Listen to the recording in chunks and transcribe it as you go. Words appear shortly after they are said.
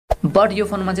But यो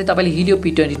फोनमा चाहिँ तपाईले Helio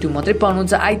P22 मात्रै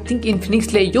पाउनुहुन्छ। आई थिंक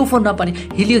इन्फिनिक्सले यो फोनमा पनि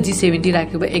Helio G70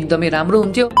 राखेको भए एकदमै राम्रो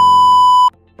हुन्थ्यो।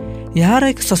 यहाँ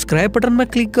रहेको सब्स्क्राइब बटनमा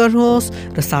क्लिक गर्नुहोस्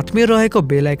र साथमै रहेको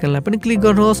बेल आइकनलाई पनि क्लिक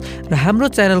गर्नुहोस् र हाम्रो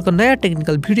च्यानलको नयाँ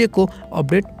टेक्निकल भिडियोको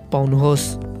अपडेट पाउनुहोस्।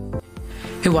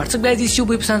 हे what's up guys, it's you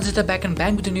संसित back and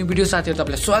back with new video. साथीहरु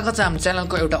तपाईलाई स्वागत छ हाम्रो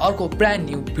च्यानलको एउटा अर्को ब्रान्ड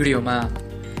न्यू भिडियोमा।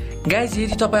 गाइज,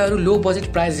 यदि तपाईहरु लो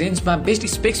बजेट प्राइस रेन्जमा बेस्ट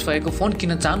स्पेक्स भएको फोन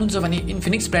किन्न चाहनुहुन्छ भने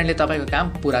इन्फिनिक्स ब्रान्डले तपाईको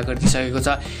काम पूरा गरिदिसकेको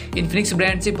छ। इन्फिनिक्स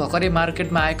ब्रान्ड चाहिँ भर्खरै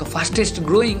मार्केटमा आएको fastest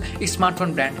growing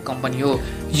smartphone brand company हो।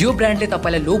 यो ब्रान्डले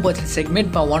तपाईलाई low budget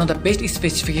सेगमेन्टमा one of the best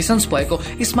स्पेसिफिकेसन्स भएको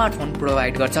स्मार्टफोन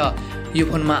प्रोभाइड गर्छ। यो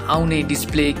फोनमा आउने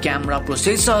डिस्प्ले, क्यामेरा,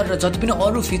 प्रोसेसर र जति पनि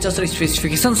अरू फिचर्स र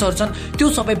स्पेसिफिकेसन्सहरु छन् त्यो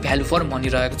सबै भ्यालु फर मनी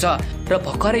रहेको छ। र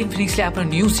भर्खरै इन्फिनिक्सले आफ्नो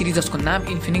न्यू सिरिज जसको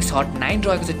नाम इन्फिनिक्स हट 9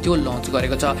 रहेको छ त्यो लन्च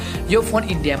गरेको छ। यो फोन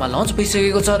इन्डियामा लन्च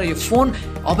भइसकेको छ र यो फोन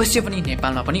अवश्य पनि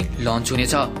नेपालमा पनि लन्च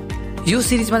हुनेछ। यो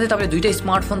सिरिजमा चाहिँ तपाईले दुईटा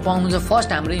स्मार्टफोन पाउनुहुन्छ।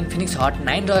 फर्स्ट हाम्रो इन्फिनिक्स हट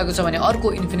 9 रहेको छ भने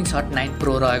अर्को इन्फिनिक्स हट 9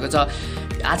 प्रो रहेको छ।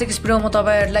 आजको भिडियोमा म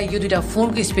तपाईहरुलाई यो दुईटा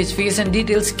फोनको स्पेसिफिकेसन,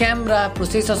 डिटेल्स, क्यामेरा,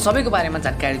 प्रोसेसर सबैको बारेमा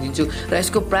जानकारी दिन्छु र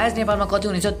यसको प्राइस नेपालमा कति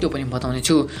हुनेछ त्यो पनि बताउने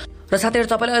छु। र साथीहरु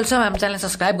तपाईले अहिलेसम्म हाम्रो च्यानललाई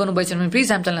सब्स्क्राइब गर्नुभएको छैन भने प्लिज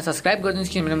हाम्रो च्यानललाई सब्स्क्राइब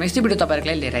गरिदिनुस् किनभने म यस्तै भिडियो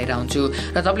तपाईहरुलाई लिएर आइरहन्छु।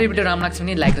 र तपाईले भिडियो राम्रो लाग्छ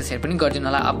भने लाइक र शेयर पनि गरिदिनु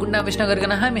होला। अब कुनै नबिस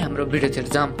नगरिकन हामी हाम्रो भिडियोतिर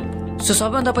जाउँ। सो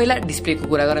सबैभन्दा पहिला डिस्प्लेको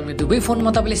कुरा गरौँ। यो दुवै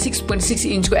फोनमा तपाईले 6.6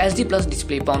 इन्चको HD प्लस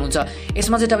डिस्प्ले पाउनुहुन्छ।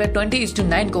 यसमा चाहिँ तपाईले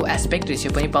 20:9 को एस्पेक्ट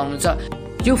रेशियो पनि पाउनुहुन्छ।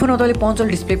 यो फोनमा तपाईले पञ्चल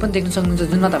डिस्प्ले पनि देख्न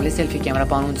सक्नुहुन्छ जुनमा तपाईले सेल्फी क्यामेरा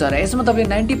पाउनुहुन्छ र यसमा तपाईले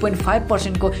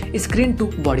 90.5% को स्क्रिन टु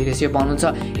बडी रेशियो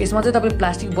पाउनुहुन्छ। यसमा चाहिँ तपाईले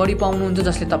प्लास्टिक बडी पाउनुहुन्छ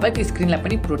जसले तपाईको स्क्रिनलाई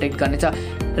पनि प्रोटेक्ट गर्नेछ।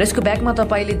 र यसको ब्याकमा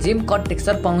तपाईले जेम कट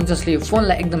टेक्सचर पाउनुहुन्छ जसले यो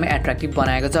फोनलाई एकदमै एट्र्याक्टिभ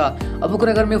बनाएको छ। अब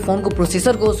कुरा गरौँ यो फोनको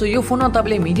प्रोसेसरको। सो यो फोनमा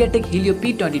तपाईले MediaTek Helio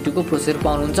P22 को प्रोसेसर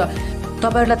पाउनुहुन्छ।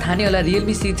 तपाईहरुलाई थाहा नै होला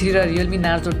Realme C3 र Realme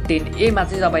Narzo 10A मा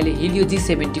चाहिँ तपाईले Helio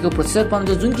G70 को प्रोसेसर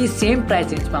पाउनुहुन्छ जुन कि सेम प्राइस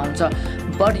रेन्जमा आउँछ।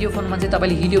 बट यो फोनमा चाहिँ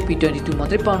तपाईले Helio P22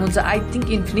 मात्रै पाउनुहुन्छ। आई थिंक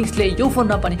इन्फिनिक्सले यो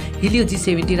फोनमा पनि Helio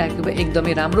G70 राखेको भए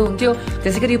एकदमै राम्रो हुन्थ्यो।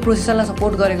 त्यसैगरी यो प्रोसेसरलाई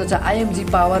सपोर्ट गरेको छ IMG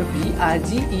Power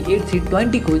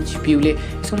VRGE8320 को GPU ले।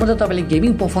 यसको मतलब तपाईले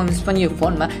गेमिङ परफर्मेन्स पनि यो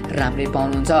फोनमा राम्रै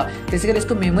पाउनुहुन्छ। त्यसैगरी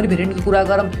यसको मेमोरी भेरिएन्टको कुरा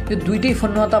गरौँ। यो दुईटै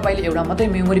फोनमा तपाईले एउटा मात्रै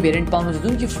मेमोरी भेरिएन्ट पाउनुहुन्छ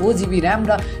जुन कि 4GB RAM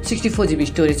र 64GB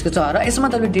स्टोरेजको छ। र यसमा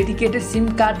तपाईले डेडिकेटेड सिम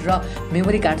कार्ड र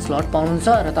मेमोरी कार्ड स्लट पाउनुहुन्छ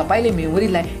र तपाईले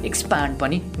मेमोरीलाई एक्सपान्ड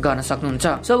पनि गर्न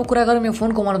सक्नुहुन्छ। सो अब कुरा गरौँ यो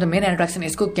फोनको one of the main attraction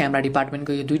यसको क्यामेरा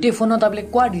डिपार्टमेन्टको। यो दुईटै फोनमा तपाईले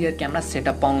क्वाड रियर क्यामेरा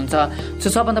सेटअप पाउनुहुन्छ। सो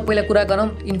सबभन्दा पहिला कुरा गरौँ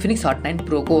इन्फिनिक्स हट 9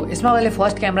 प्रो को। यसमा तपाईले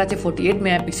फर्स्ट क्यामेरा चाहिँ 48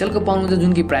 मेगापिक्सलको पाउनुहुन्छ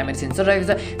जुन कि प्राइमरी सेन्सर रहेको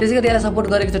छ। त्यसैगरी यसलाई सपोर्ट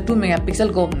गरेको छ 2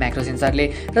 मेगापिक्सलको म्याक्रो सेन्सरले।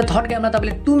 र थर्ड क्यामेरा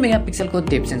तपाईले 2 मेगापिक्सलको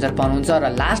डेप्थ सेन्सर पाउनुहुन्छ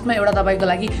र लास्टमा एउटा तपाईको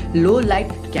लागि लो लाइट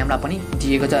क्यामेरा पनि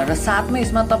दिएको छ। र साथमा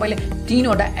यसमा तपाईले 3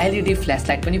 वटा LED फ्ल्यास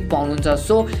लाइट पनि पाउनुहुन्छ।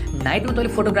 सो नाइटमा तपाईले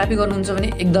फोटोग्राफी गर्नुहुन्छ भने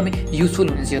एकदमै युजफुल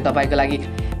हुनेछ यो तपाईको लागि।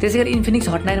 त्यसैगरी इन्फिनिक्स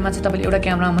हट 9 मा चाहिँ तपाईले एउटा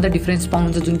क्यामेरामा मात्रै डिफरेन्स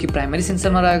पाउनुहुन्छ जुन कि प्राइमरी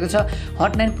सेन्सरमा रहेको छ।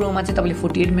 हट 9 प्रो मा चाहिँ तपाईले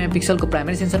 48 मेगापिक्सलको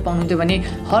प्राइमरी सेन्सर पाउनुहुन्थ्यो भने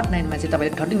हट 9 मा चाहिँ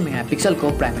तपाईले 13 मेगापिक्सलको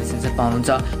प्राइमरी सेन्सर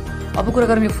पाउनुहुन्छ। अब कुरा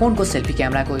गरौँ यो फोनको सेल्फी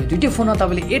क्यामेराको। यो दुईटै फोनमा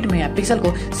तपाईले 8 मेगापिक्सलको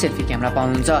सेल्फी क्यामेरा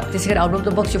पाउनुहुन्छ। त्यसैगरी आउट अफ द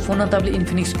बक्स यो फोनमा तपाईले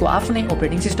इन्फिनिक्सको आफ्नै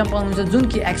अपरेटिङ सिस्टम पाउनुहुन्छ जुन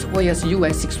कि XOS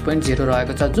UI 6.0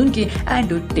 रहेको छ जुन कि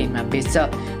Android 10 मा बेस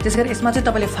छ। त्यसैगरी यसमा चाहिँ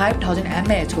तपाईले 5000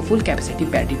 mAh को फुल क्यापेसिटी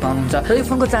ब्याट्री पाउनुहुन्छ। र यो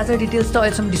फोनको चार्जर डिटेल्स त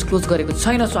अहिलेसम्म डिस्क्लोज गरेको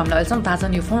छैन। सो हामीलाई अहिलेसम्म थाहा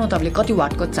छैन यो फोनमा तपाईले कति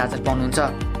वाटको चार्जर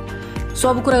पाउनुहुन्छ। सो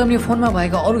अब कुरा गरौँ यो फोनमा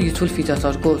भएको अरू युजफुल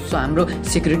फिचर्सहरुको। सो हाम्रो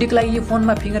सिक्युरिटीको लागि यो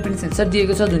फोनमा फिंगरप्रिन्ट सेन्सर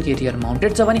दिएको छ जुन कि रियर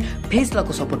माउन्टेड छ भने फेस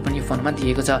लकको सपोर्ट पनि यो फोनमा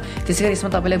दिएको छ। त्यसैगरी यसमा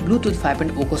तपाईलाई ब्लुटुथ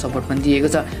 5.0 को सपोर्ट पनि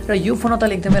दिएको छ। र यो फोनमा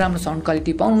तपाईले एकदमै राम्रो साउन्ड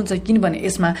क्वालिटी पाउनुहुन्छ किनभने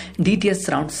यसमा DTS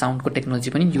सराउन्ड साउन्डको टेक्नोलोजी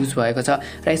पनि युज भएको छ।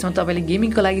 र यसमा तपाईले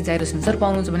गेमिङको लागि जाइरो सेन्सर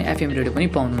पाउनुहुन्छ भने FM रेडियो पनि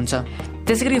पाउनुहुन्छ।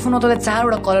 त्यसैगरी यो फोनमा तपाईले 4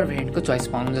 वटा कलर भेरिएन्टको चोइस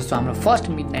पाउनुहुन्छ। सो हाम्रो फर्स्ट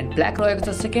मिडनाइट ब्ल्याक रहेको छ,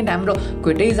 सेकेन्ड हाम्रो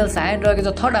क्वेटेजल सायन रहेको छ,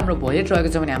 थर्ड हाम्रो भोयलेट रहेको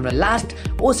छ भने हाम्रो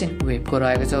लास्ट ओसेन वेभको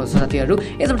रहेको छ। साथीहरु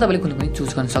यसमा तपाईले कुनै पनि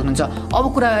चुज गर्न सक्नुहुन्छ। अब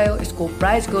कुरा आयो यसको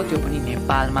प्राइसको, त्यो पनि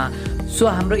नेपालमा। सो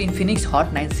हाम्रो Infinix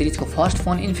hot 9 सिरिजको first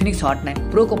phone Infinix hot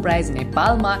 9 pro को प्राइस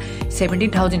नेपालमा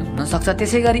 17,000 हुन सक्छ।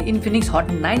 त्यसैगरी इन्फिनिक्स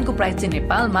हट 9 को प्राइस चाहिँ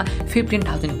नेपालमा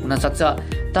 15,000 हुन सक्छ।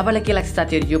 तपाईलाई के लाग्छ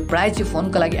साथीहरु यो प्राइस यो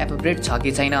फोनको लागि एप्रोप्रिएट छ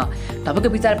कि छैन? तपाईको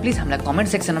विचार प्लिज हामीलाई कमेन्ट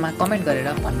सेक्सनमा कमेन्ट गरेर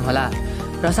भन्नु होला।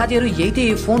 र साथीहरु यही थियो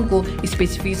यो फोनको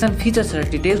स्पेसिफिकेसन, फिचर्स र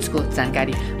डिटेल्सको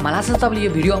जानकारी। मलाई आशा छ तपाईले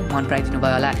यो भिडियो मन पराइदिनु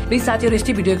भयो होला। प्लिज साथीहरु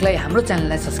यस्तै भिडियोको लागि हाम्रो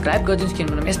च्यानललाई सब्स्क्राइब गरिदिनुस्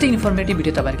किनभने यस्तै इन्फर्मेटिभ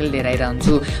भिडियो तपाईहरुको लागि लिएर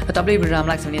आइरहन्छु। र तपाईलाई यो भिडियो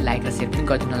राम्रो लाग्छ भने लाइक र शेयर पनि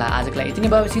गरिदिनु होला। आजको लागि यति नै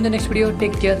भयो। C you in the next video.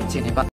 Take care. Jay Nepal.